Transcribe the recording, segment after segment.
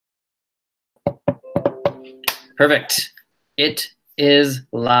Perfect. It is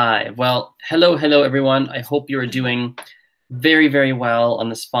live. Well, hello, everyone. I hope you are doing very, very well on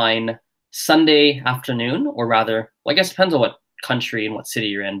this fine Sunday afternoon, or rather, well, I guess it depends on what country and what city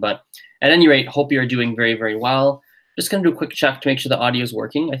you're in. But at any rate, hope you're doing very, very well. Just going to do a quick check to make sure the audio is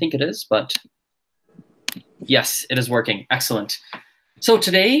working. I think it is, but yes, it is working. Excellent. So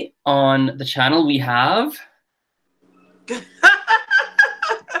today on the channel, we have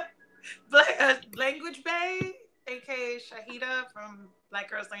Language Bay, aka Shahidah from Black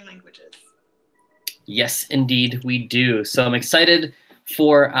Girls Learn Languages. Yes, indeed, we do. So I'm excited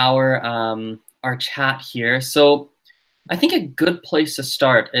for our chat here. So I think a good place to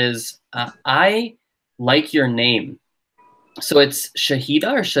start is I like your name. So it's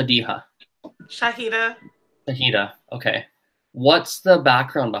Shahidah or Shadiha? Shahidah. Shahidah. Okay. What's the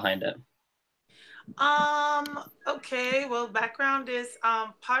background behind it? Okay, well, background is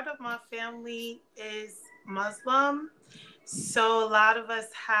part of my family is Muslim. So a lot of us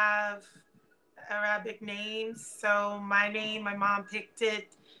have Arabic names. So my name, my mom picked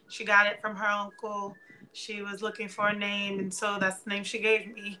it. She got it from her uncle. She was looking for a name, and so that's the name she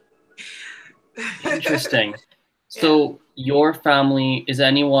gave me. Interesting. So your family, is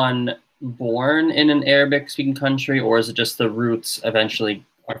anyone born in an Arabic speaking country, or is it just the roots eventually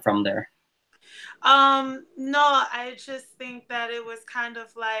are from there? No, I just think that it was kind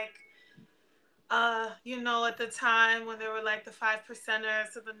of like, at the time when there were like the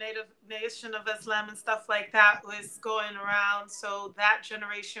 5%ers of the Native Nation of Islam and stuff like that was going around. So that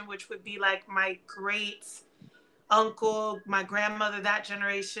generation, which would be like my great uncle, my grandmother, that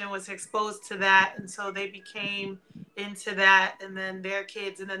generation was exposed to that. And so they became into that, and then their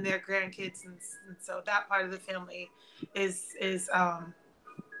kids and then their grandkids. And so that part of the family is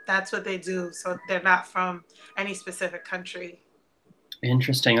that's what they do. So they're not from any specific country.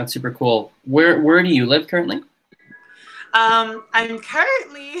 Interesting. That's super cool. Where do you live currently? I'm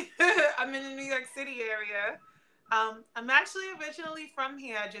currently I'm in the New York City area. I'm actually originally from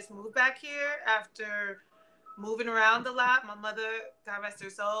here. I just moved back here after moving around a lot. My mother, God rest her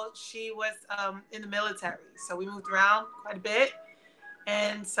soul, she was in the military, so we moved around quite a bit,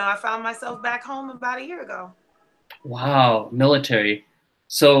 and so I found myself back home about a year ago. Wow, military.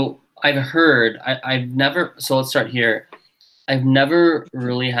 So I've heard, I've never, so let's start here. I've never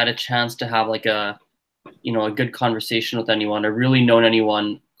really had a chance to have like a good conversation with anyone or really known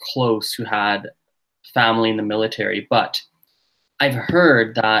anyone close who had family in the military. But I've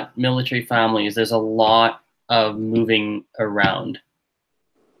heard that military families, there's a lot of moving around.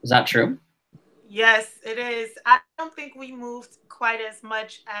 Is that true? Yes, it is. I don't think we moved quite as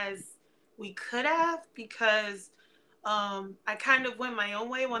much as we could have because I kind of went my own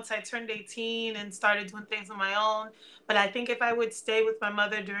way once I turned 18 and started doing things on my own. But I think if I would stay with my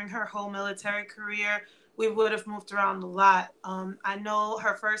mother during her whole military career, we would have moved around a lot. I know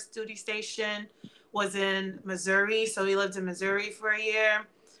her first duty station was in Missouri, so we lived in Missouri for a year.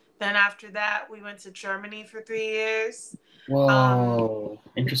 Then after that, we went to Germany for 3 years. Whoa,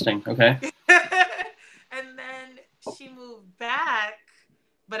 interesting. Okay. And then she moved back,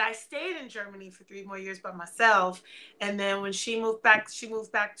 but I stayed in Germany for 3 more years by myself. And then when she moved back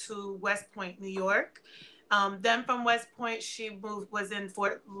to West Point, New York. Then from West Point, she was in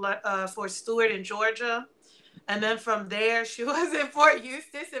Fort Stewart in Georgia. And then from there, she was in Fort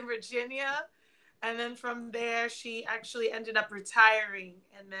Eustis in Virginia. And then from there, she actually ended up retiring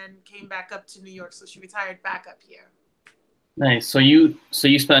and then came back up to New York. So she retired back up here. Nice. So you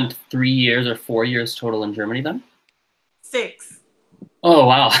spent 3 years or 4 years total in Germany then? 6. Oh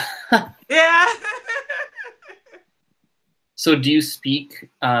wow. Yeah. So do you speak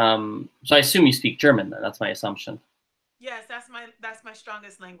so I assume you speak German then, that's my assumption. Yes, that's my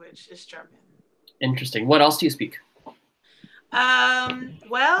strongest language is German. Interesting. What else do you speak?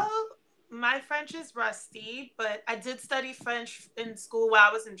 Well, my French is rusty, but I did study French in school while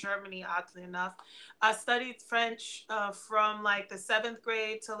I was in Germany, oddly enough. I studied French from like the 7th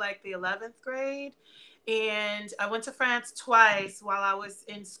grade to like the 11th grade. And I went to France twice while I was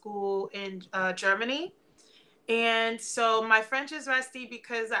in school in Germany. And so my French is rusty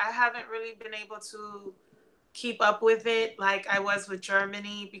because I haven't really been able to keep up with it like I was with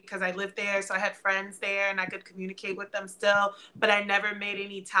Germany because I lived there. So I had friends there and I could communicate with them still. But I never made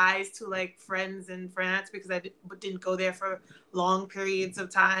any ties to like friends in France because I didn't go there for long periods of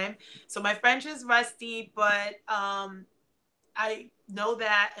time. So my French is rusty, but I know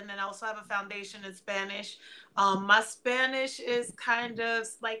that. And then I also have a foundation in Spanish. My Spanish is kind of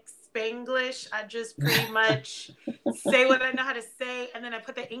like Spanglish. I just pretty much say what I know how to say, and then I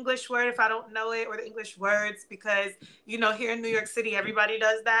put the English word if I don't know it, or the English words, because here in New York City, everybody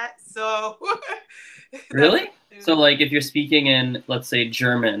does that. So that's what Really? I So do. like if you're speaking in, let's say,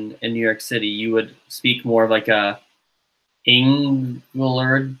 German in New York City, you would speak more of like a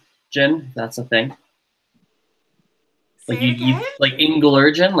Englurgen. That's a thing. Like Say it you again. like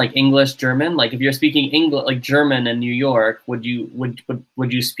Englurgen, like English German. Like if you're speaking English like German in New York, would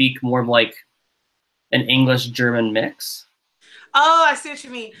you speak more of like an English German mix? Oh, I see what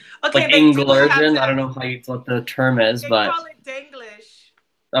you mean. Like Okay, they do have Englurgen. I don't that. know what the term is, They but call it Denglish.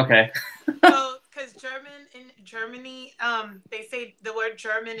 okay. So, because German in Germany, they say the word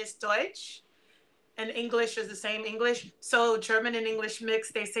German is Deutsch, and English is the same English. So German and English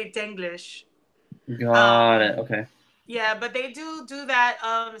mix, they say Denglish. Got Um, it. Okay. yeah, but they do that,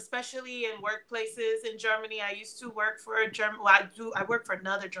 especially in workplaces in Germany. I used to work for a German. Well, I work for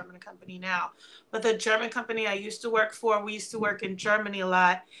another German company now, but the German company I used to work for, we used to work in Germany a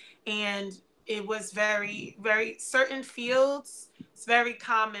lot, and it was very, very certain fields. It's very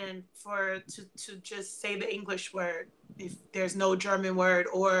common to just say the English word if there's no German word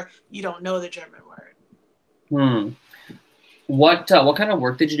or you don't know the German word. Hmm. What kind of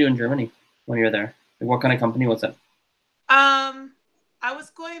work did you do in Germany when you were there? Like, what kind of company was it? Um, I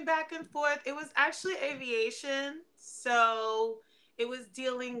was going back and forth. It was actually aviation. So it was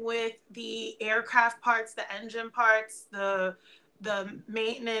dealing with the aircraft parts, the engine parts, the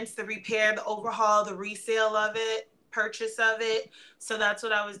maintenance, the repair, the overhaul, the resale of it, purchase of it. So that's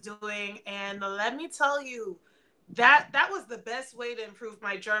what I was doing. And let me tell you, that was the best way to improve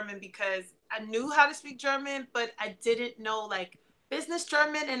my German, because I knew how to speak German, but I didn't know like business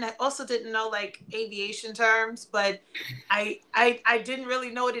German, and I also didn't know like aviation terms, but I didn't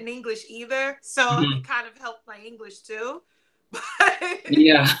really know it in English either, so it Mhm. kind of helped my English too. But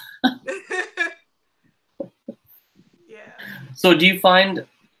Yeah. yeah. So do you find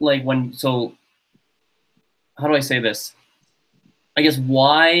like how do I say this? I guess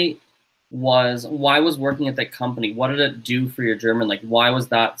why was working at that company? What did it do for your German? Like why was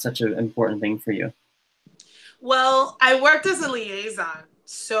that such an important thing for you? Well, I worked as a liaison.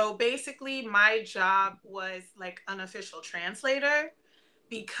 So basically, my job was like unofficial translator,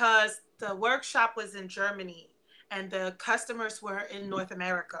 because the workshop was in Germany and the customers were in North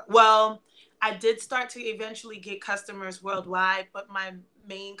America. Well, I did start to eventually get customers worldwide, but my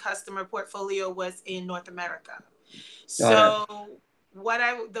main customer portfolio was in North America. Got it. So what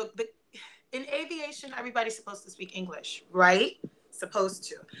I the in aviation, everybody's supposed to speak English, right? Supposed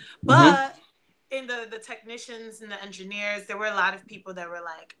to. Mm-hmm. But in the technicians and the engineers, there were a lot of people that were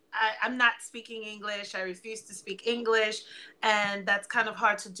like, I'm not speaking English. I refuse to speak English. And that's kind of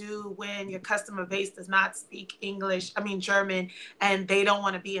hard to do when your customer base does not speak English, I mean, German, and they don't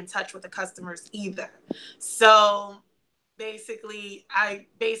want to be in touch with the customers either. So basically I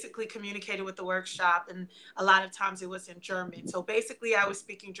basically communicated with the workshop, and a lot of times it was in German. So basically I was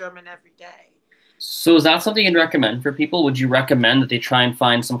speaking German every day. So is that something you'd recommend for people? Would you recommend that they try and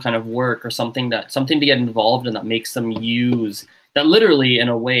find some kind of work or something to get involved in that makes them use that literally in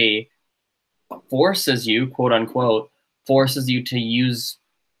a way forces you, quote unquote, forces you to use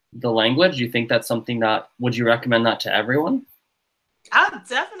the language? Do you think that's something that would you recommend that to everyone? I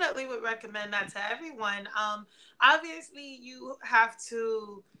definitely would recommend that to everyone. Obviously you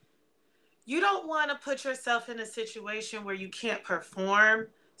don't want to put yourself in a situation where you can't perform.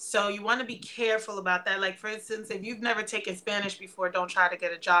 So you want to be careful about that. Like for instance, if you've never taken Spanish before, don't try to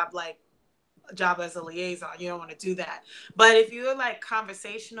get a job as a liaison. You don't want to do that. But if you're like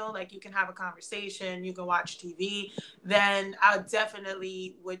conversational, like you can have a conversation, you can watch TV, then I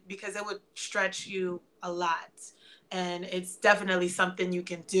definitely would, because it would stretch you a lot. And it's definitely something you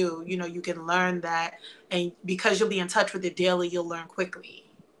can do. You can learn that. And because you'll be in touch with it daily, you'll learn quickly.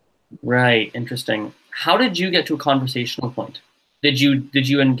 Right, interesting. How did you get to a conversational point? Did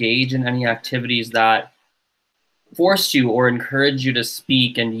you engage in any activities that forced you or encouraged you to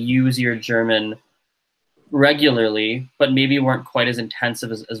speak and use your German regularly, but maybe weren't quite as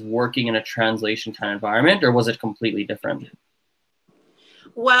intensive as working in a translation kind of environment, or was it completely different?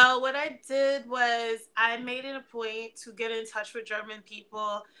 Well, what I did was I made it a point to get in touch with German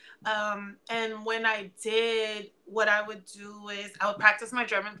people. And when I did, what I would do is I would practice my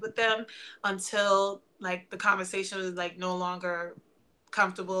German with them until like the conversation was like no longer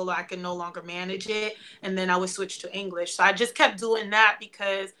comfortable, or I could no longer manage it. And then I would switch to English. So I just kept doing that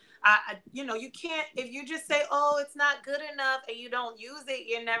because you can't, if you just say, oh, it's not good enough and you don't use it,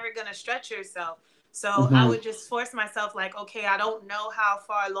 you're never going to stretch yourself. So I Mm-hmm. would just force myself, like, okay, I don't know how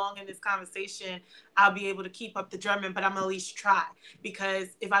far along in this conversation I'll be able to keep up the German, but I'm gonna at least try, because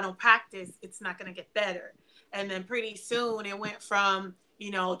if I don't practice, it's not gonna get better. And then pretty soon it went from,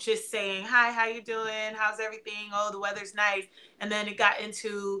 just saying, hi, how you doing? How's everything? Oh, the weather's nice. And then it got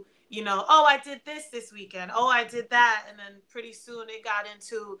into, oh, I did this weekend. Oh, I did that. And then pretty soon it got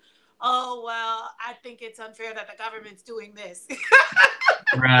into, oh, well, I think it's unfair that the government's doing this.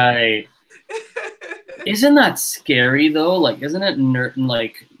 Right. Isn't that scary though? Like, isn't it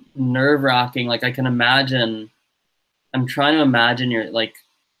nerve-wracking? Like, I can imagine. I'm trying to imagine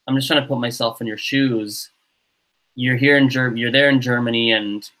I'm just trying to put myself in your shoes. You're here in you're there in Germany,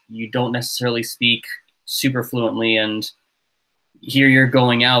 and you don't necessarily speak super fluently, and here you're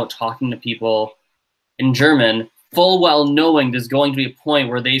going out talking to people in German, full well knowing there's going to be a point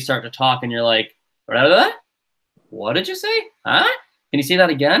where they start to talk, and you're like, what did you say? Huh? Can you say that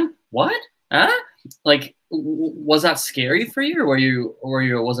again? What? Huh? Like, was that scary for you,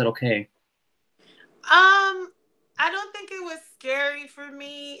 or was it okay? I don't think it was scary for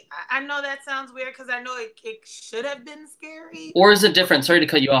me. I know that sounds weird because I know it should have been scary. Or is it different? Sorry to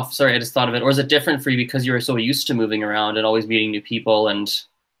cut you off. Sorry, I just thought of it. Or is it different for you because you were so used to moving around and always meeting new people,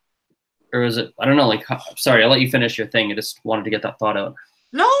 or is it, I don't know, like, sorry, I'll let you finish your thing. I just wanted to get that thought out.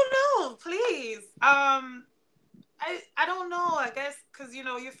 No, no, please. I don't know. I guess because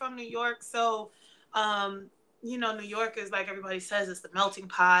you're from New York, so New York is, like everybody says, it's the melting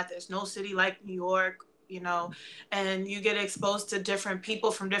pot. There's no city like New York, and you get exposed to different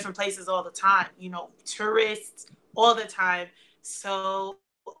people from different places all the time. Tourists all the time. So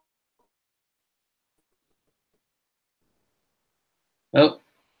Oh,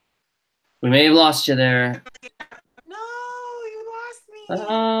 we may have lost you there. no, you lost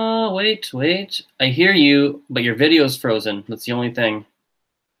me. Wait. I hear you, but your video's frozen. That's the only thing.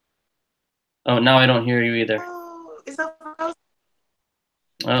 Oh, now I don't hear you either. Oh, is that frozen?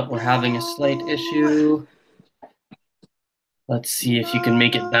 Oh, we're having a slight No, issue. Let's see if you can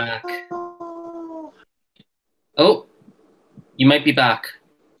make it back. no. Oh, you might be back.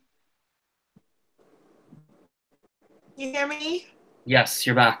 You hear me? Yes,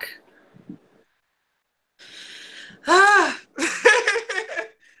 you're back. Ah.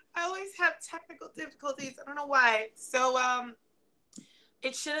 I always have technical difficulties. I don't know why. So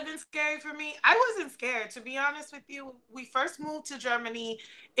it should have been scary for me. I wasn't scared, to be honest with you. We first moved to Germany.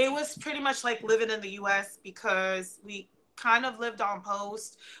 It was pretty much like living in the US because we kind of lived on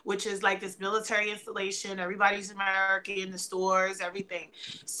post, which is like this military installation. Everybody's American, the stores, everything.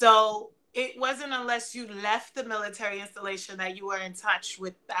 So it wasn't unless you left the military installation that you were in touch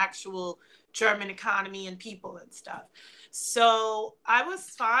with the actual German economy and people and stuff. So I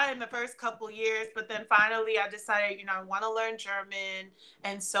was fine the first couple years, but then finally I decided, I want to learn German.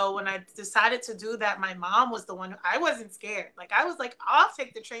 And so when I decided to do that, my mom was the one I wasn't scared. Like, I was like, I'll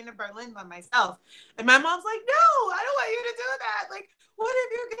take the train to Berlin by myself. And my mom's like, no, I don't want you to do that. Like, what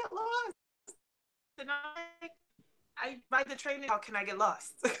if you get lost? And I'm like, I ride the train. How can I get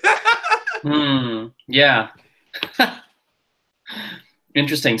lost? Yeah.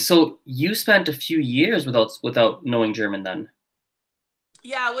 Interesting. So you spent a few years without knowing German then.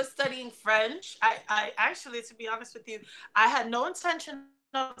 Yeah, I was studying French. I actually, to be honest with you, I had no intention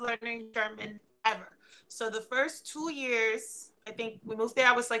of learning German ever. So the first 2 years, I think we moved there,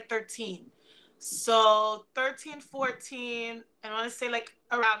 I was like 13. So 13, 14, and I want to say like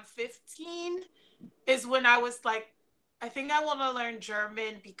around 15 is when I was like, I think I want to learn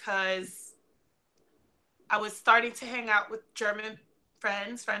German because I was starting to hang out with German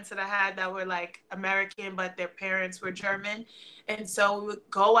friends that I had that were like American, but their parents were German. And so we would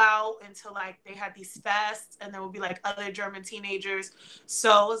go out until like they had these fests, and there would be like other German teenagers.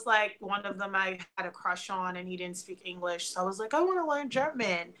 So it was like one of them I had a crush on, and he didn't speak English. So I was like, I want to learn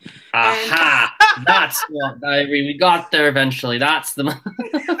German. And Aha! That's what we got there eventually. That's the. so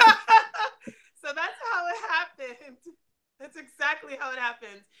that's how it happened. That's exactly how it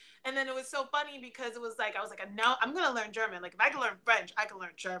happened. And then it was so funny because it was like I was like, no, I'm gonna learn German. Like, if I can learn French, I can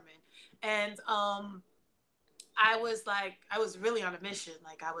learn German. And I was like, I was really on a mission.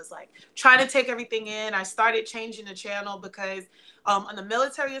 Like, I was like trying to take everything in. I started changing the channel because on the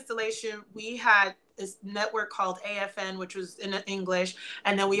military installation, we had this network called AFN, which was in English,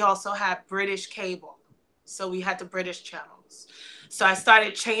 and then we also had British cable. So we had the British channels. So I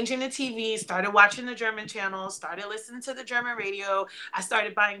started changing the TV, started watching the German channels, started listening to the German radio. I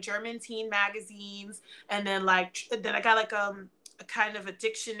started buying German teen magazines, and then then I got like a kind of a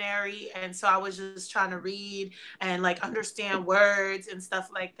dictionary, and so I was just trying to read and like understand words and stuff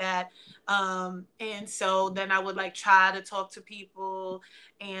like that. And so then I would like try to talk to people school.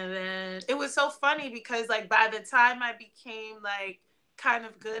 And then it was so funny because like by the time I became like kind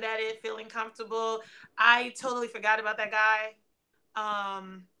of good at it, feeling comfortable, I totally forgot about that guy.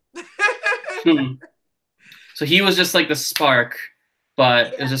 Um Hmm. So he was just like the spark, but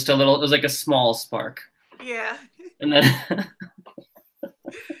it was yeah, just a little. It was like a small spark, yeah, and then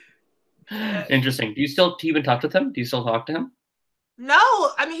yeah. interesting. Do you even talk with him? Do you still talk to him? No,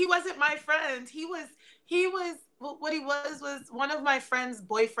 I mean he wasn't my friend. He was what he was one of my friend's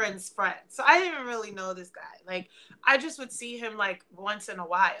boyfriend's friends. So I didn't really know this guy. Like I just would see him like once in a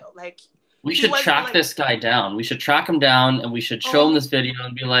while. Like We he should wasn't track like this guy down. We should track him down, and we should show oh him my, this video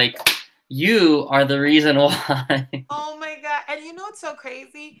and be like, "You are the reason why." oh my god. And you know what's so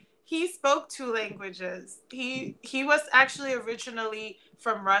crazy? He spoke two languages. He was actually originally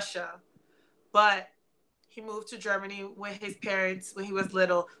from Russia, but he moved to Germany with his parents when he was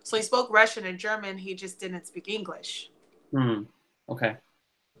little. So he spoke Russian and German. He just didn't speak English. Hmm. Okay,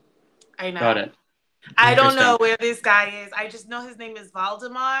 I got know. it. I don't know Interesting. where this guy is. I just know his name is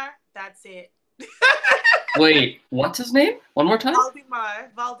Valdemar. That's it. Wait, what's his name? One more time?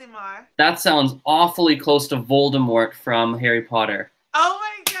 Valdemar. Valdemar. That sounds awfully close to Voldemort from Harry Potter. Oh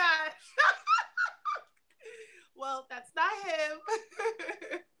my god. Well, that's not him.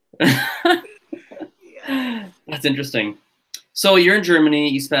 Yeah. That's interesting. So you're in Germany.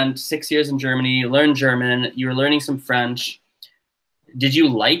 You spent 6 years in Germany. You learned German. You were learning some French. Did you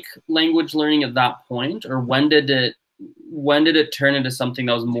like language learning at that point, or when did it turn into something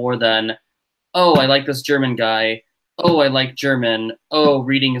that was more than, oh, I like this German guy. Oh, I like German. Oh,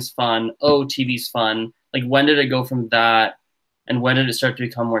 reading is fun. Oh, TV's fun. Like, when did it go from that, and when did it start to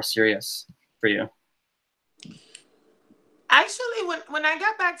become more serious for you? Actually, when I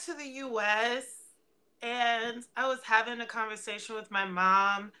got back to the US and I was having a conversation with my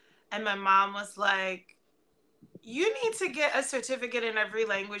mom, and my mom was like, you need to get a certificate in every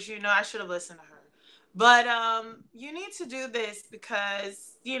language. I should have listened to her. But you need to do this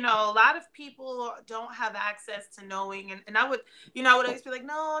because a lot of people don't have access to knowing, and I would always be like,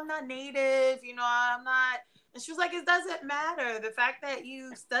 no, I'm not native, I'm not. And she was like, it doesn't matter. The fact that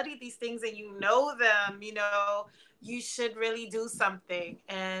you study these things and you know them, you should really do something.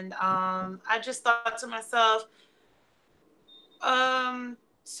 And I just thought to myself,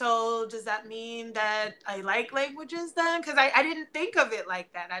 so does that mean that I like languages then? Because I didn't think of it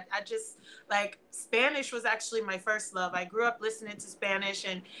like that. I just like Spanish was actually my first love. I grew up listening to Spanish,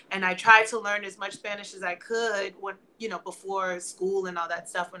 and I tried to learn as much Spanish as I could when, before school and all that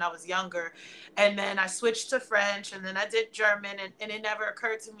stuff when I was younger. And then I switched to French, and then I did German, and it never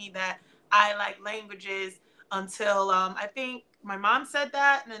occurred to me that I like languages until I think my mom said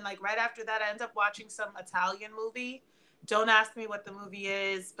that. And then like right after that, I ended up watching some Italian movie. Don't ask me what the movie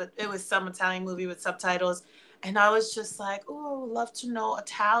is, but it was some Italian movie with subtitles. And I was just like, oh, love to know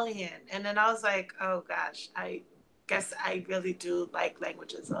Italian. And then I was like, oh gosh, I guess I really do like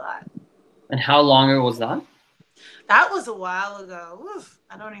languages a lot. And how long ago was that? That was a while ago. Oof,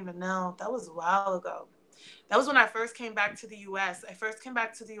 I don't even know. That was a while ago. That was when I first came back to the US. I first came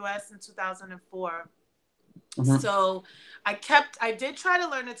back to the US in 2004. Mm-hmm. So I did try to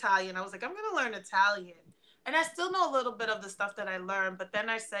learn Italian. I was like, I'm going to learn Italian. And I still know a little bit of the stuff that I learned. But then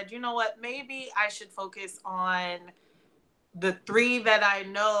I said, you know what? Maybe I should focus on the three that I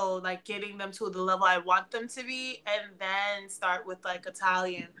know, like getting them to the level I want them to be, and then start with like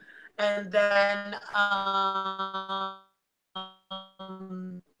Italian. And then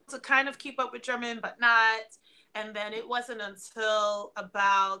to kind of keep up with German, but not. And then it wasn't until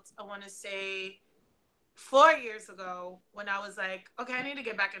about, I want to say, 4 years ago when I was like, okay, I need to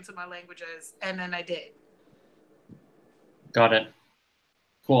get back into my languages. And then I did. Got it.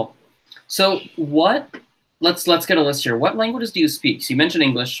 Cool. So what? Let's get a list here. What languages do you speak? So you mentioned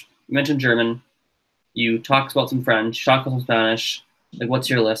English. You mentioned German. You talked about some French. Talked about some Spanish. Like, what's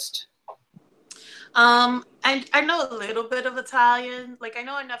your list? I know a little bit of Italian. Like I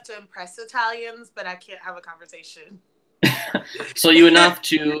know enough to impress Italians, but I can't have a conversation. So you enough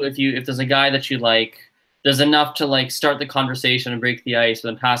to, if there's a guy that you like, there's enough to like start the conversation and break the ice,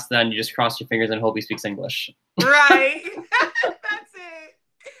 but then past then you just cross your fingers and hope he speaks English. Right. That's it.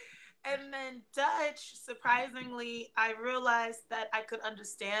 And then Dutch, surprisingly, I realized that I could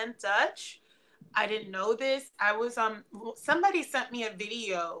understand Dutch. I didn't know this. I was somebody sent me a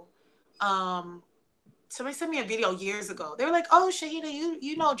video. Somebody sent me a video years ago. They were like, "Oh, Shahidah,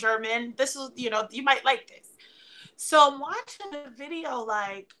 you know German. This is, you might like this." So I'm watching the video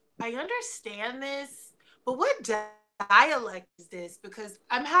like, I understand this, but what dialect is this? Because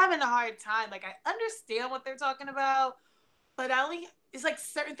I'm having a hard time. Like I understand what they're talking about, but it's like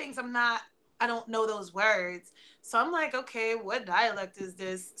certain things I'm not I don't know those words. So I'm like, okay, what dialect is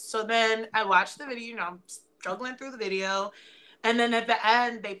this? So then I watched the video, I'm struggling through the video. And then at the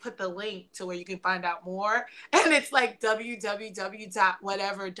end, they put the link to where you can find out more. And it's like www dot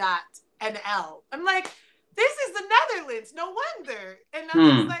whatever dot NL. I'm like, this is the Netherlands. No wonder. And I'm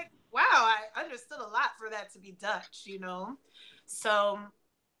just Hmm. like, wow, I understood a lot for that to be Dutch, So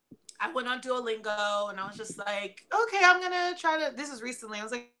I went on Duolingo and I was just like, okay, I'm going to try to. This is recently. I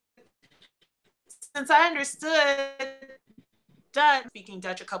was like, since I understood Dutch, speaking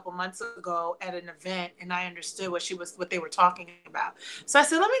Dutch a couple months ago at an event, and I understood what they were talking about. So I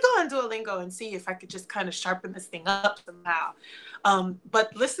said, let me go on Duolingo and see if I could just kind of sharpen this thing up somehow.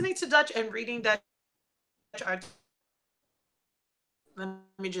 But listening to Dutch and reading Dutch are, let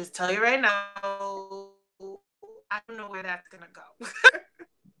me just tell you right now, I don't know where that's gonna go.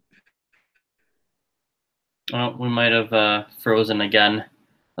 Oh, we might have frozen again.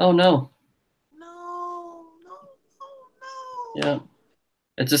 Oh no. No, no, no, Yeah. no.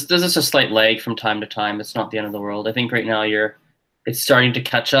 It's just there's just a slight lag from time to time. It's not the end of the world. I think right now it's starting to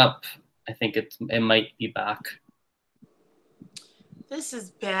catch up. I think it might be back. This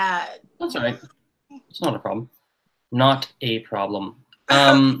is bad. That's all Why? right. It's not a problem. Not a problem.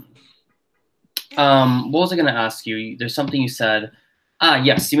 Okay. What was I going to ask you? There's something you said. Ah,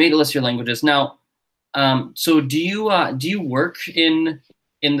 yes, you made a list of your languages. Now, so do you work in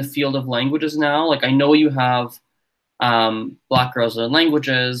the field of languages now? Like I know you have Black Girls Learn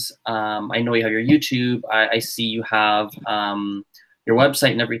Languages. I know you have your YouTube. I see you have your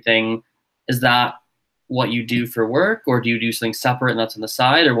website and everything. Is that what you do for work, or do you do something separate and that's on the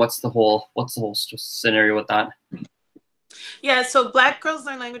side, or what's the whole scenario with that? Yeah, so Black Girls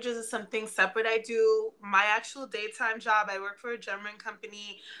Learn Languages is something separate I do. My actual daytime job, I work for a German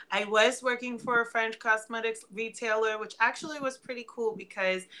company. I was working for a French cosmetics retailer, which actually was pretty cool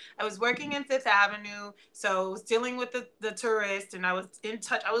because I was working in Fifth Avenue. So I was dealing with the tourists and I was in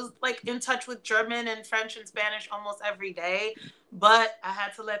touch. I was like in touch with German and French and Spanish almost every day. But I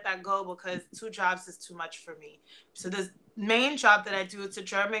had to let that go because 2 jobs is too much for me. So this main job that I do, it's a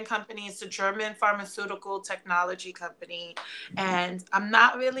German company. It's a German pharmaceutical technology company. And I'm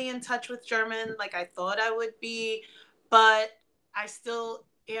not really in touch with German like I thought I would be, but I still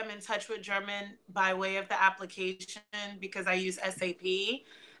am in touch with German by way of the application because I use SAP.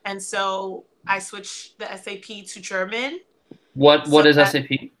 And so I switched the SAP to German. What So is that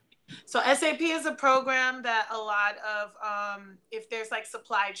SAP? so SAP is a program that a lot of, if there's like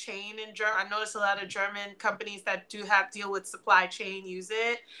supply chain in German, I notice a lot of German companies that do have deal with supply chain use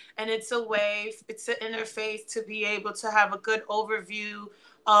it, and it's a way, it's an interface to be able to have a good overview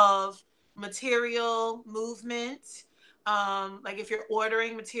of material movement. Like if you're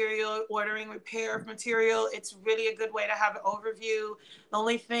ordering material, ordering repair of material, it's really a good way to have an overview. The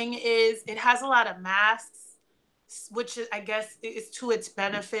only thing is, it has a lot of masks which is, I guess is to its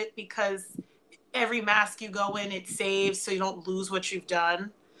benefit because every mask you go in, it saves so you don't lose what you've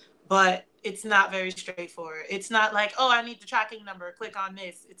done. But it's not very straightforward. It's not like, oh, I need the tracking number, click on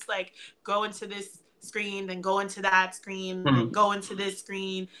this. It's like go into this screen, then go into that screen, then Hmm. go into this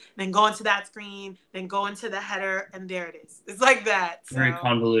screen, then go into that screen, then go into the header, and there it is. It's like that. Very So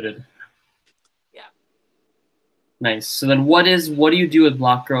convoluted. yeah. Nice. So then what do you do with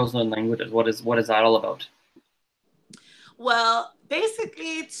Black Girls Learn Languages? What is that all about? Well,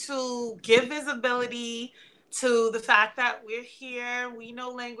 basically to give visibility to the fact that we're here, we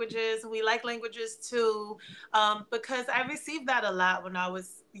know languages, and we like languages too. Because I received that a lot when I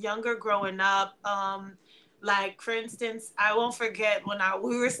was younger, growing up. Like for instance, I won't forget when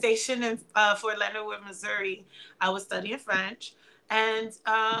we were stationed in Fort Leonard Wood, Missouri. I was studying French, and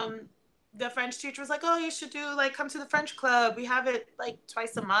the French teacher was like, "Oh, you should do like come to the French club. We have it like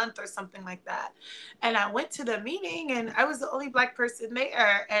twice a month or something like that." And I went to the meeting and I was the only black person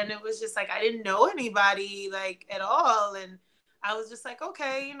there. And it was just like, I didn't know anybody like at all. And I was just like,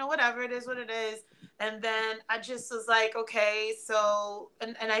 okay, whatever, it is what it is. And then I just was like, okay, so,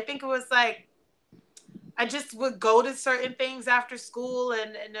 and I think it was like, I just would go to certain things after school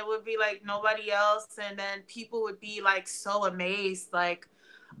and it would be like nobody else. And then people would be like so amazed, like,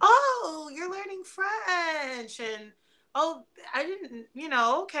 oh, you're learning French. And oh, I didn't,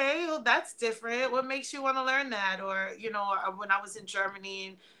 okay, well, that's different. What makes you want to learn that? Or, when I was in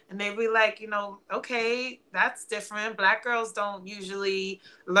Germany and they'd be like, okay, that's different. Black girls don't usually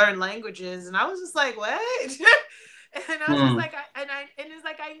learn languages. And I was just like, what? And I was just Hmm. like, and it's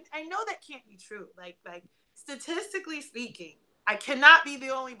like, I know that can't be true. Like statistically speaking, I cannot be the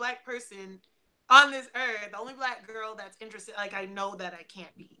only black person on this earth, the only black girl that's interested. Like, I know that I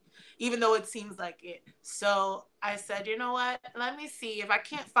can't be, even though it seems like it. So I said, you know what? Let me see. If I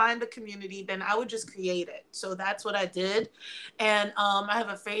can't find the community, then I would just create it. So that's what I did. And I have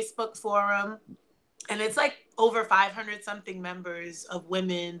a Facebook forum, and it's like over 500 something members of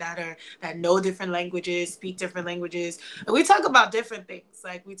women that know different languages, speak different languages, and we talk about different things.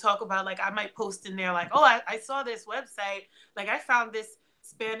 Like, we talk about, like, I might post in there like, oh, I saw this website, like I found this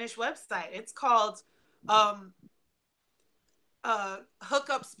Spanish website, it's called um hook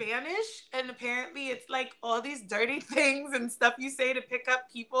up Spanish, and apparently it's like all these dirty things and stuff you say to pick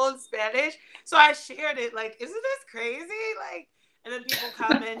up people in Spanish. So I shared it, like, isn't this crazy? Like, and then people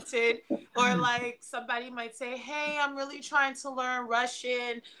commented, or like somebody might say, hey, I'm really trying to learn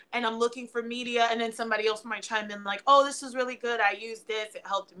Russian and I'm looking for media, and then somebody else might chime in like, oh, this is really good, I used this, it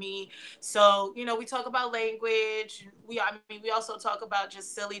helped me. So, you know, we talk about language. I mean, we also talk about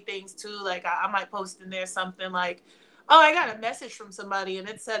just silly things too. Like, I might post in there something like, oh, I got a message from somebody and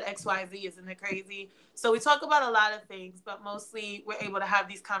it said XYZ, isn't it crazy? So we talk about a lot of things, but mostly we're able to have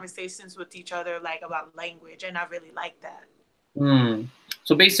these conversations with each other, like, about language, and I really like that. Mm.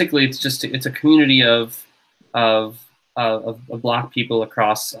 So basically, it's a community of Black people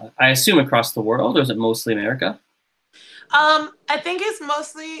across, I assume, across the world, or is it mostly America? I think it's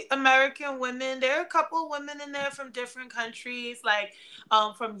mostly American women. There are a couple women in there from different countries, like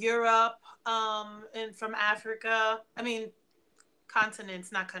from Europe, and from Africa. I mean,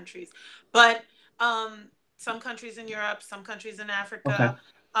 continents, not countries, but some countries in Europe, some countries in Okay. Africa.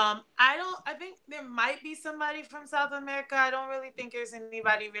 I think there might be somebody from South America. I don't really think there's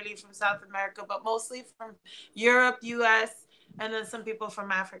anybody really from South America, but mostly from Europe, US, and then some people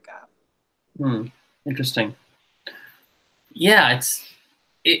from Africa. Hmm. Interesting. Yeah, it,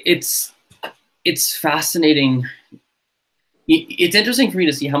 it's it's fascinating. It's interesting for me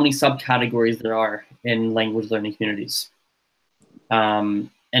to see how many subcategories there are in language learning communities. And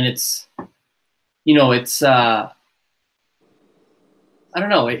it's I don't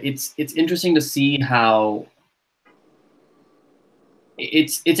know. It's interesting to see how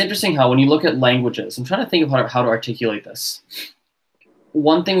it's interesting how when you look at languages, I'm trying to think of how to articulate this.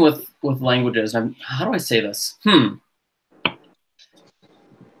 One thing with languages, how do I say this?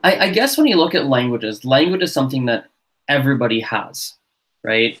 I guess when you look at languages, language is something that everybody has,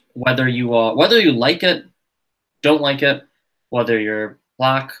 right? Whether you like it, don't like it, whether you're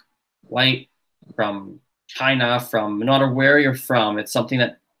Black, white, from China, from no matter where you're from, it's something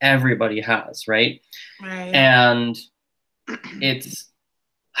that everybody has, right? Right. And it's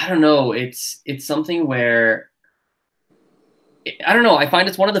I don't know, it's something where I don't know. I find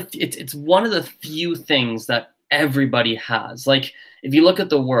it's one of the few things that everybody has. Like, if you look at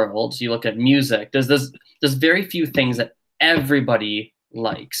the world, you look at music. There's very few things that everybody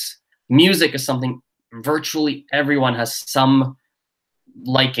likes. Music is something virtually everyone has some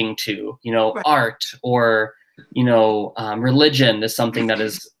liking to. You know, Right. art or religion is something that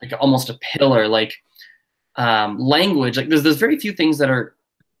is like almost a pillar. Like language. Like there's very few things that are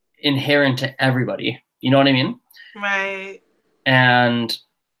inherent to everybody. You know what I mean? Right. And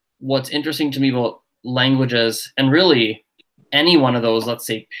what's interesting to me about languages, and really any one of those, let's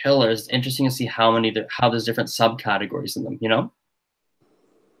say, pillars, interesting to see how there's different subcategories in them, you know?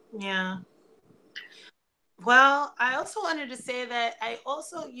 Yeah. Well, I also wanted to say that I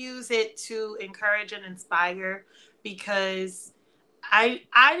also use it to encourage and inspire, because I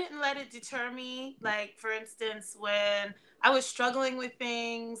didn't let it deter me. Like, for instance, when I was struggling with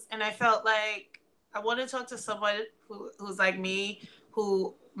things and I felt like I want to talk to someone who's like me,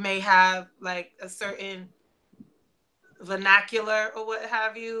 who may have like a certain vernacular or what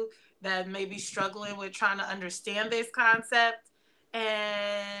have you, that may be struggling with trying to understand this concept,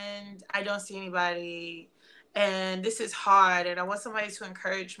 and I don't see anybody, and this is hard, and I want somebody to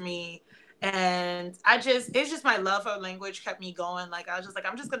encourage me. And it's just my love for language kept me going. Like, I was just like,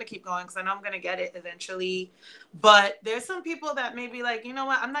 I'm just going to keep going because I know I'm going to get it eventually. But there's some people that may be like, you know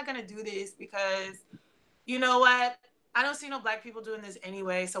what, I'm not going to do this because, you know what, I don't see no Black people doing this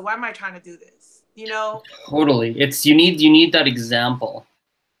anyway. So why am I trying to do this? You know? Totally. It's you need that example.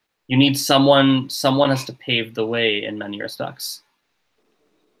 You need someone has to pave the way in many respects.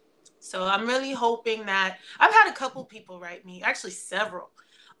 So I'm really hoping that I've had a couple people write me, actually several,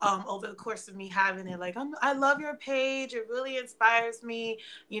 over the course of me having it. Like, I love your page. It really inspires me.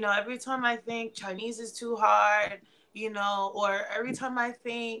 You know, every time I think Chinese is too hard, or every time I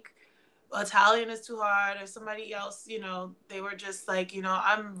think Italian is too hard, or somebody else, you know, they were just like, you know,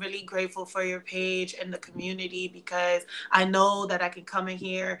 I'm really grateful for your page and the community because I know that I can come in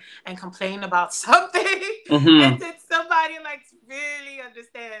here and complain about something and Mm-hmm. then somebody like really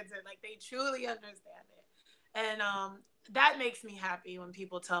understands it, like they truly understand it. And that makes me happy when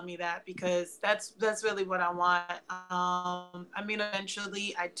people tell me that, because that's really what I want. I mean,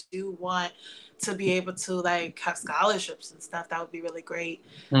 eventually I do want to be able to like have scholarships and stuff. That would be really great.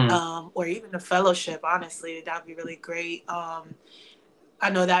 Mm. Or even a fellowship, honestly, that would be really great. I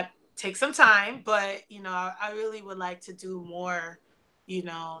know that takes some time, but you know, I really would like to do more, you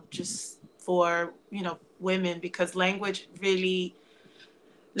know, just for, you know, women, because language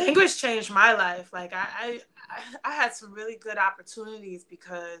changed my life. Like I had some really good opportunities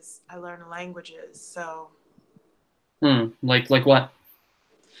because I learned languages. So Like what?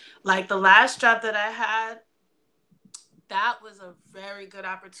 like the last job that I had, that was a very good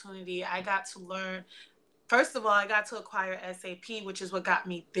opportunity. I got to learn, first of all, I got to acquire SAP, which is what got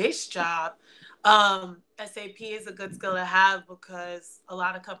me this job. SAP is a good skill to have because a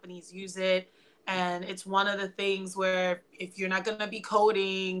lot of companies use it. And it's one of the things where if you're not going to be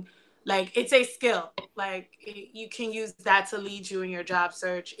coding, like it's a skill. Like you can use that to lead you in your job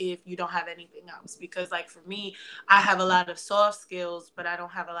search if you don't have anything else. Because like for me, I have a lot of soft skills, but I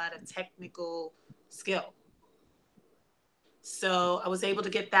don't have a lot of technical skill. So I was able to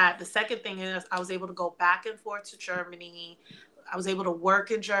get that. The second thing is I was able to go back and forth to Germany. I was able to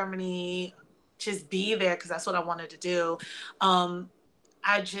work in Germany, just be there because that's what I wanted to do. Um,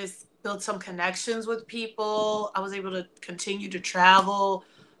 I just built some connections with people. I was able to continue to travel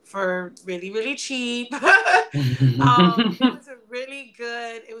for really, really cheap. It was a really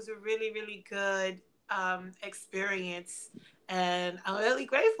good, it was a really, really good experience. And I'm really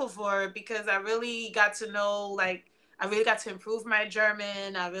grateful for it because I really got to know, like, I really got to improve my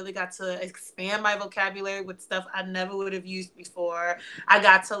German. I really got to expand my vocabulary with stuff I never would have used before. I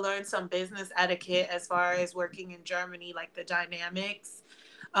got to learn some business etiquette as far as working in Germany, like the dynamics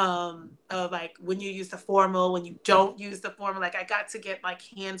of like when you use the formal, when you don't use the formal. Like I got to get like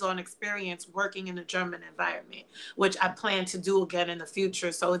hands-on experience working in a German environment, which I plan to do again in the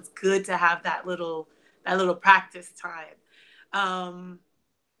future. So it's good to have that little practice time. Um,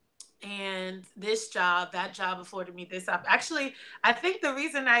 and this job, that job afforded me this up. Actually, I think the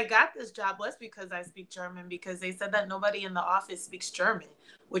reason I got this job was because I speak German, because they said that nobody in the office speaks German,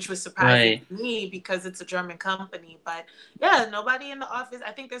 which was surprising Right. to me because it's a German company. But yeah, nobody in the office.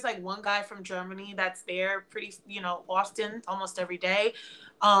 I think there's like one guy from Germany that's there pretty, you know, often, almost every day.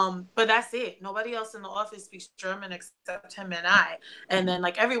 But that's it. Nobody else in the office speaks German except him and I. And then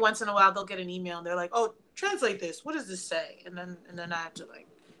like every once in a while they'll get an email and they're like, "Oh, translate this. What does this say?" And then I have to like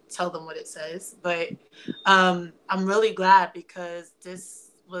tell them what it says. But I'm really glad because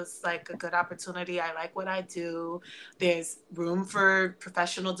this was like a good opportunity. I like what I do. There's room for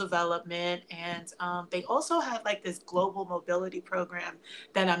professional development. And they also have like this global mobility program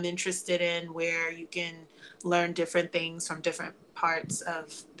that I'm interested in where you can learn different things from different parts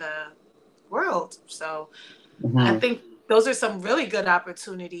of the world. So I Mm-hmm. think those are some really good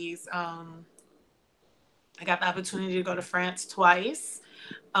opportunities. I got the opportunity to go to France twice,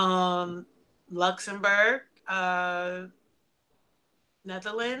 um, Luxembourg,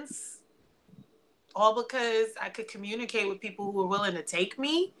 Netherlands, all because I could communicate with people who were willing to take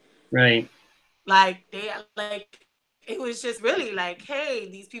me. Right. Like like it was just really like, hey,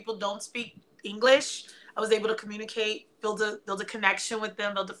 these people don't speak English. I was able to communicate, build a connection with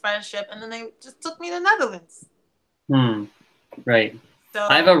them, build a friendship, and then they just took me to Netherlands. Hmm. Right.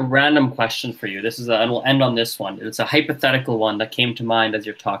 I have a So random question for you. And we'll end on this one. It's a hypothetical one that came to mind as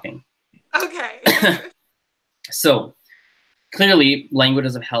you're talking. okay. So clearly,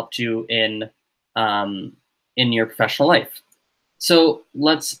 languages have helped you in your professional life. So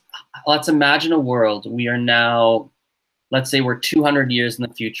let's imagine a world we are now. Let's say we're 200 years in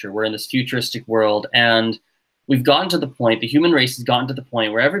the future. We're in this futuristic world, and we've gotten to the point. The human race has gotten to the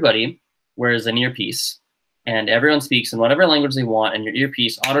point where everybody wears an earpiece, and everyone speaks in whatever language they want, and your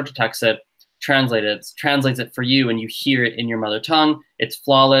earpiece auto detects it, translates it for you, and you hear it in your mother tongue. It's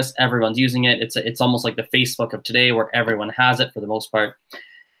flawless. Everyone's using it. It's almost like the Facebook of today, where everyone has it for the most part.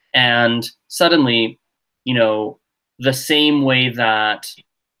 And suddenly, you know, the same way that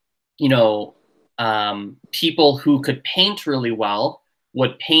you know people who could paint really well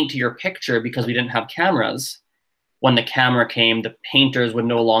would paint your picture because we didn't have cameras. When the camera came, the painters would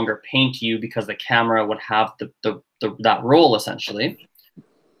no longer paint you because the camera would have that role essentially.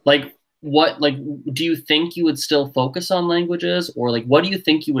 Like like do you think you would still focus on languages, or like what do you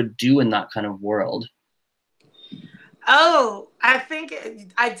think you would do in that kind of world? Oh, I think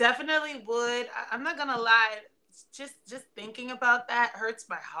I definitely would. I'm not gonna lie. Just thinking about that hurts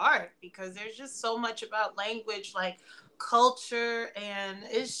my heart because there's just so much about language, like culture, and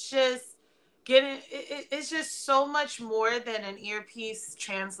it's just it's just so much more than an earpiece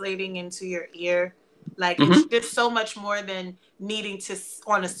translating into your ear. Like it's Hmm. just so much more than needing to,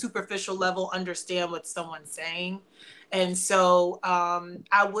 on a superficial level, understand what someone's saying. And so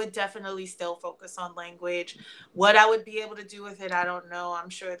I would definitely still focus on language. What I would be able to do with it, I don't know. I'm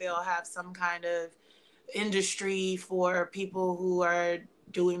sure they'll have some kind of industry for people who are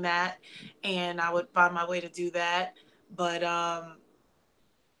doing that, and I would find my way to do that. But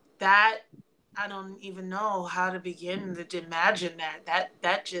that I don't even know how to begin to imagine that.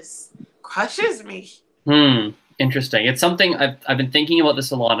 That just crushes me. Hmm. Interesting. It's something I've been thinking about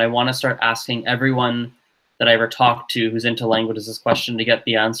this a lot. I want to start asking everyone that I ever talk to who's into languages this question to get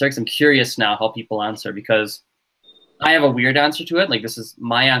the answer. Because I'm curious now how people answer because I have a weird answer to it. Like this is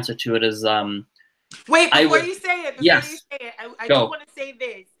my answer to it is Wait, I before would you say it, yes, I do go. want to say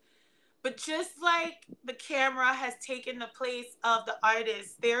this. But just like the camera has taken the place of the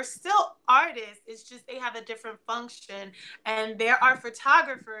artist, they're still artists. It's just they have a different function. And there are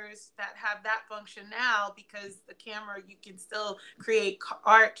photographers that have that function now because the camera, you can still create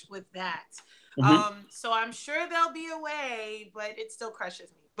art with that. Hmm. So I'm sure there'll be a way, but it still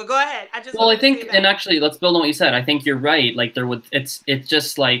crushes me. But go ahead. I just Well, I wanted to say think, and that. actually, let's build on what you said. I think you're right. Like there would, it's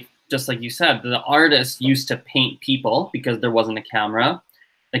just like you said, the artist used to paint people because there wasn't a camera.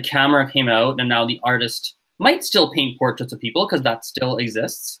 The camera came out, and now the artist might still paint portraits of people because that still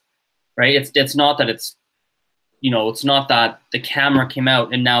exists, right? It's not that it's it's not that the camera came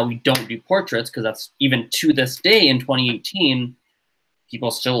out and now we don't do portraits because that's even to this day in 2018,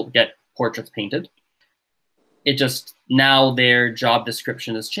 people still get portraits painted. It just now their job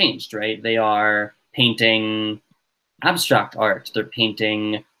description has changed, right? They are painting abstract art. They're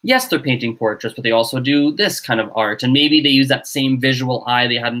painting, yes, they're painting portraits, but they also do this kind of art. And maybe they use that same visual eye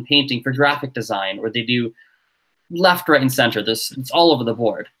they had in painting for graphic design, or they do left, right, and center. This it's all over the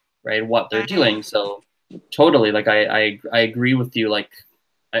board, right? What they're doing. Right. So totally, like I agree with you. Like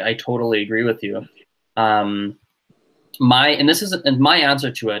I totally agree with you. Um, my and this is and my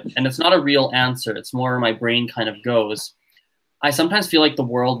answer to it, and it's not a real answer. It's more where my brain kind of goes. I sometimes feel like the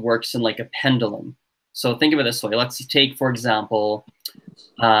world works in like a pendulum. So think of it this way. Let's take, for example,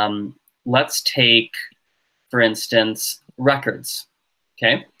 um, let's take, for instance, records.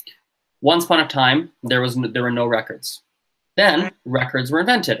 Okay. Once upon a time, there were no records. Then Right. records were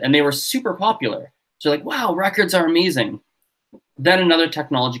invented, and they were super popular. So like, wow, records are amazing. Then another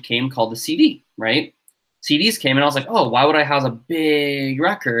technology came called the CD, right? CDs came, and I was like, oh, why would I have a big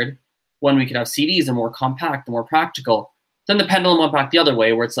record when we could have CDs and more compact and more practical? Then the pendulum went back the other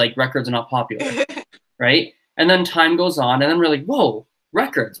way, where it's like records are not popular, right? And then time goes on, and then we're like, whoa,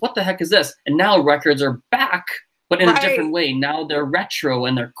 records, what the heck is this? And now records are back, but in a different Right. way. Now they're retro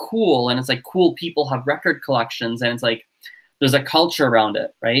and they're cool, and it's like cool people have record collections, and it's like there's a culture around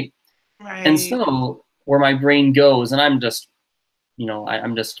it, right? And Right. so where my brain goes, and I'm just,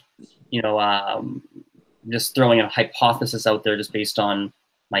 I'm just, you know, just throwing a hypothesis out there just based on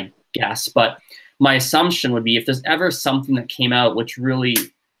my guess, but my assumption would be if there's ever something that came out which really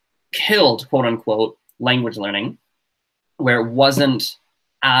killed, quote unquote, language learning, where it wasn't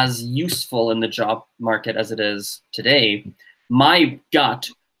as useful in the job market as it is today, my gut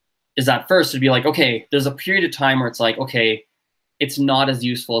is at first to be like, okay, there's a period of time where it's like, okay, it's not as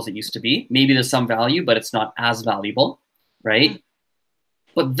useful as it used to be. Maybe there's some value, but it's not as valuable, right?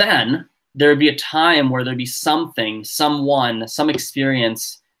 But then there would be a time where there'd be something, someone, some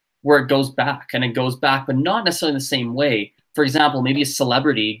experience where it goes back and it goes back, but not necessarily in the same way. For example, maybe a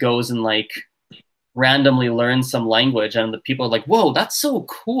celebrity goes and like randomly learns some language and the people are like, whoa, that's so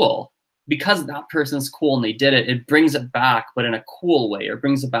cool. Because that person's cool and they did it, it brings it back, but in a cool way, or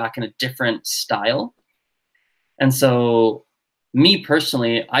brings it back in a different style. And so me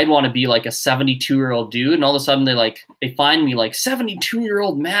personally, I'd want to be like a 72-year-old dude, and all of a sudden they find me like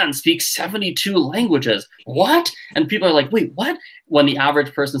 72-year-old man speaks 72 languages. What? And people are like, wait, what? When the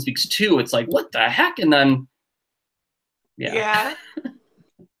average person speaks two, it's like, what the heck? And then yeah. Yeah.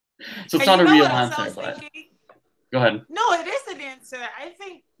 So it's And not you a know real what else I answer, was but thinking? go ahead. No, it is an answer. I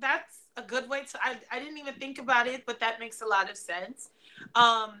think that's a good way to. I didn't even think about it, but that makes a lot of sense.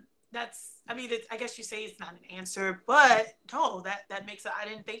 That's. I mean, I guess you say it's not an answer, but no, that makes. I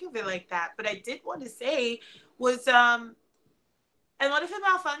didn't think of it like that. But I did want to say was and what if it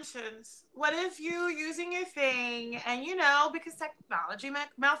malfunctions? What if you using your thing and because technology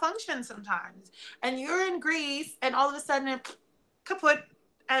malfunctions sometimes, and you're in Greece and all of a sudden it kaput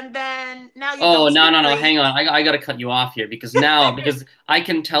and then now you Oh, don't no, speak no, no, great. hang on. I got to cut you off here because now, because I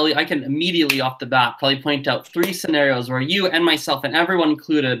can tell you, I can immediately off the bat probably point out 3 scenarios where you and myself and everyone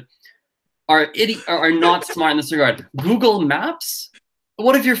included are not smart in this regard. Google Maps?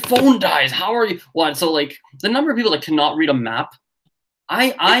 What if your phone dies? How are you? What? So like the number of people that cannot read a map,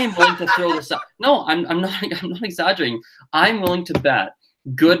 I am willing to throw this up. No, I'm not I'm not exaggerating. I'm willing to bet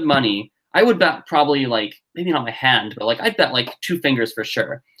good money. I would bet probably like maybe not my hand, but like I'd bet like 2 fingers for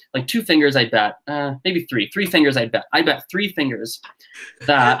sure. Like 2 fingers, I'd bet. Maybe 3. 3 fingers, I'd bet. I bet 3 fingers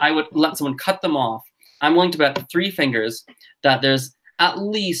that I would let someone cut them off. I'm willing to bet 3 fingers that there's at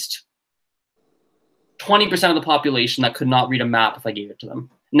least 20% of the population that could not read a map if I gave it to them.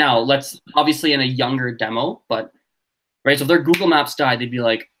 Now, let's obviously in a younger demo, but right. So if their Google Maps died, they'd be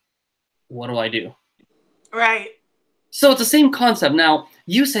like, "What do I do?" Right. So it's the same concept. Now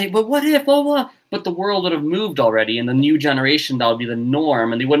you say, "But what if?" Blah, blah. But the world would have moved already, and the new generation that would be the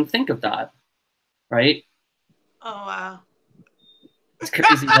norm, and they wouldn't think of that, right? Oh wow. It's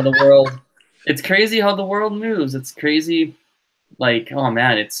crazy how the world. It's crazy how the world moves. It's crazy. Like, oh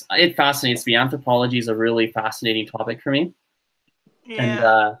man, it fascinates me. Anthropology is a really fascinating topic for me, and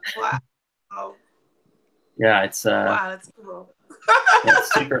Yeah. Wow. Oh, yeah, it's wow, that's cool. yeah,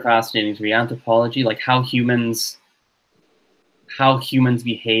 it's super fascinating to me. Anthropology, like how humans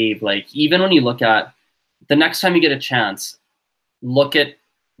behave. Like even when you look at the next time you get a chance, look at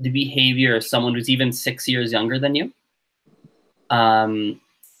the behavior of someone who's even 6 years younger than you. And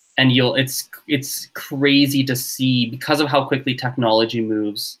it's crazy to see because of how quickly technology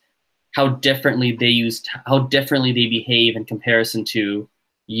moves, how differently they behave in comparison to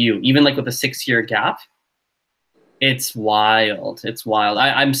you. Even like with a 6-year gap, it's wild. It's wild.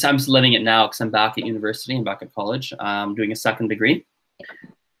 I'm living it now because I'm back at university. I'm back at college. Doing a second degree,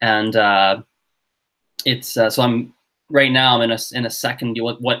 and so I'm right now. I'm in a second.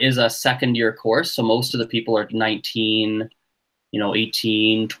 What is a second year course? So most of the people are 19,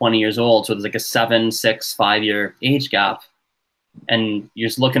 18, 20 years old. So there's like a 7, 6, 5 year age gap, and you're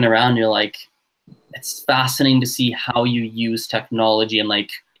just looking around. And you're like, it's fascinating to see how you use technology and like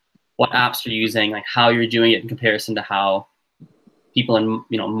what apps you're using, like how you're doing it in comparison to how people in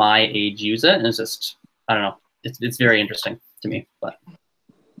my age use it. And it's just, I don't know, it's very interesting to me. But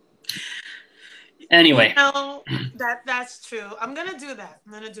anyway, that's true. I'm gonna do that.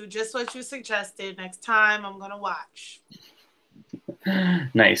 I'm gonna do just what you suggested. Next time I'm gonna watch.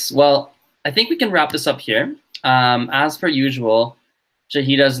 Nice. Well, I think we can wrap this up here. As per usual,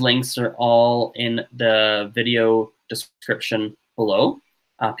 Shahidah's links are all in the video description below.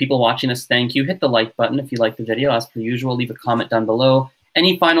 People watching this, thank you. Hit the like button if you like the video. As per usual, leave a comment down below.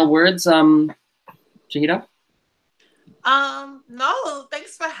 Any final words, Shahidah? No,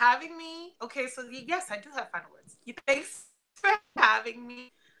 thanks for having me. Okay, so yes, I do have final words. Thanks for having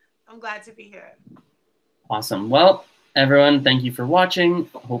me. I'm glad to be here. Awesome. Well, everyone, thank you for watching.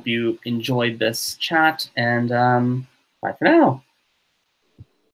 Hope you enjoyed this chat, and bye for now.